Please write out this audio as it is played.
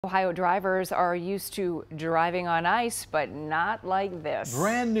Ohio drivers are used to driving on ice, but not like this.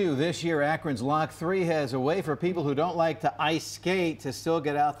 Brand new this year, Akron's Lock 3 has a way for people who don't like to ice skate to still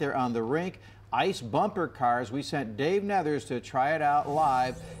get out there on the rink. Ice bumper cars. We sent Dave Nethers to try it out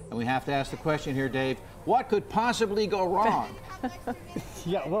live, and we have to ask the question here, Dave, what could possibly go wrong?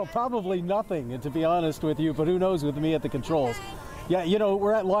 Yeah, well, probably nothing, to be honest with you, but who knows with me at the controls. Yeah, you know,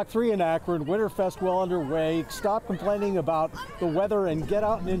 we're at Lock 3 in Akron, Winterfest well underway. Stop complaining about the weather and get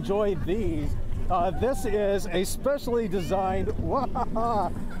out and enjoy these. This is a specially designed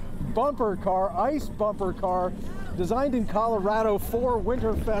bumper car, ice bumper car, designed in Colorado for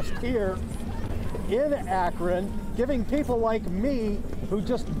Winterfest here in Akron, giving people like me who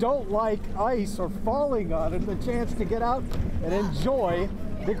just don't like ice or falling on it the chance to get out and enjoy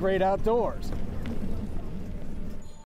the great outdoors.